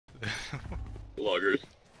Loggers.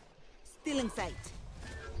 Still in sight.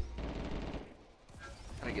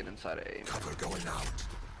 Gotta get inside A. Cover going out.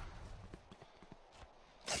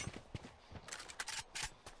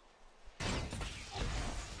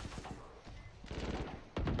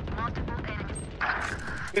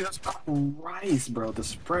 Jesus Christ, bro. The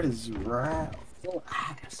spread is full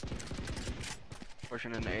ass.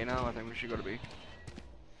 Pushing into A now. I think we should go to B.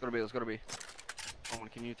 Go to B. Let's go to B. Owen,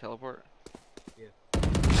 can you teleport? Yeah.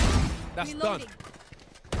 That's Reloading. done.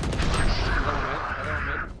 I got him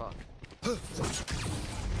mid. Fuck.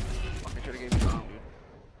 Fuck, I should've gave you bomb,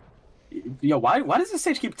 dude. Yo, why does this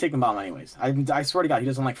stage keep taking bomb anyways? I swear to God, he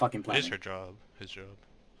doesn't like fucking It playing. is her job. His job.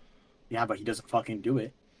 Yeah, but he doesn't fucking do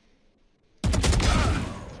it. What the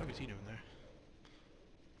fuck is he doing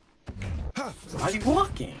there? Why are you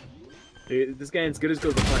walking? Dude, this guy is good as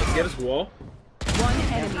gold. Let's get his wall. One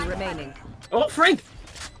enemy remaining. Oh, Frank!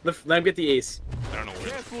 Let him get the ace. I don't know where.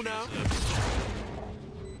 Careful now.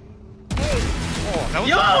 Oh, that was,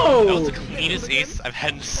 Yo! that was the cleanest ace I've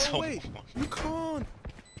had in so long. You can't.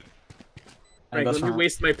 Frank, let me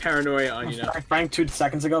waste my paranoia on you now. Frank 2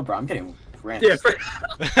 seconds ago, bro. I'm getting ran. Yeah, Frank.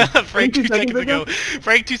 Frank 2 seconds ago.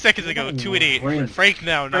 Frank 2 seconds ago. 2 and 8. Frank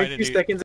now 9 Frank and 2 8. seconds